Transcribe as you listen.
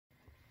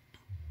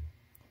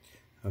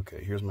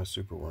Okay, here's my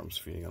superworms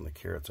feeding on the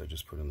carrots I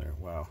just put in there.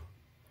 Wow,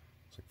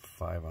 it's like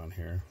 5 on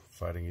here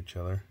fighting each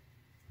other.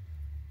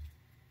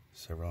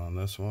 Several on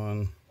this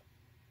one.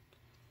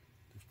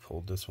 They've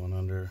pulled this one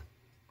under.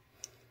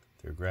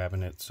 They're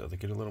grabbing it, so they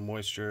get a little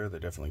moisture. They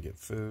definitely get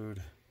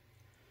food.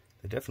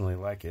 They definitely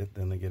like it.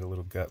 Then they get a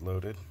little gut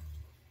loaded.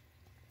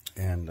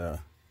 And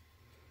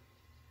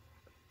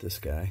this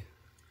guy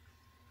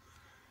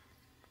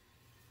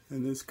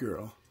and this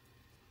girl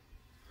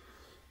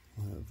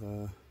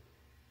have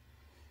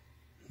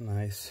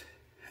nice,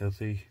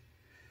 healthy,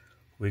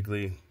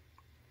 wiggly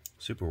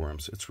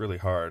superworms. It's really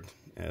hard,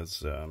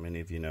 as many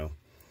of you know,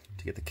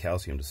 to get the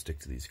calcium to stick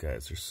to these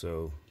guys. They're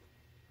so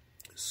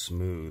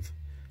smooth.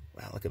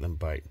 Wow, look at them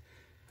bite.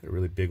 I had a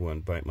really big one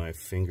bite my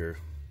finger.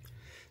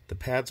 The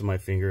pads of my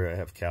finger, I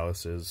have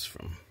calluses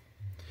from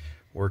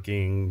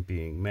working,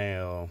 being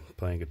male,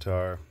 playing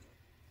guitar.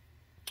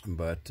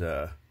 But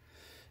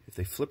if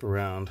they flip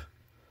around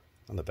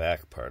on the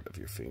back part of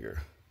your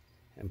finger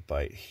and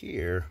bite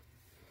here,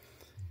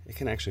 it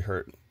can actually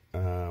hurt.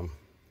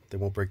 They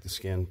won't break the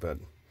skin, but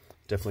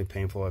definitely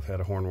painful. I've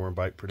had a hornworm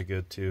bite pretty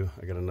good too.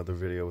 I got another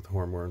video with a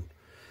hornworm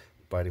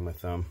biting my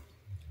thumb.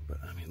 But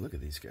I mean, look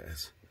at these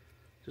guys.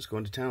 Just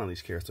going to town on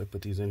these carrots. I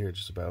put these in here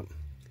just about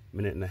a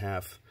minute and a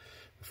half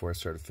before I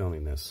started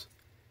filming this.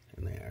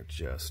 And they are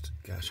just,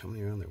 gosh, how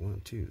many are on there?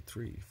 1, 2,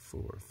 3,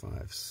 4,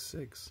 5,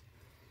 6.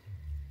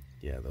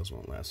 Yeah, those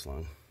won't last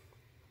long.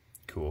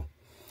 Cool.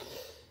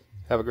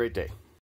 Have a great day.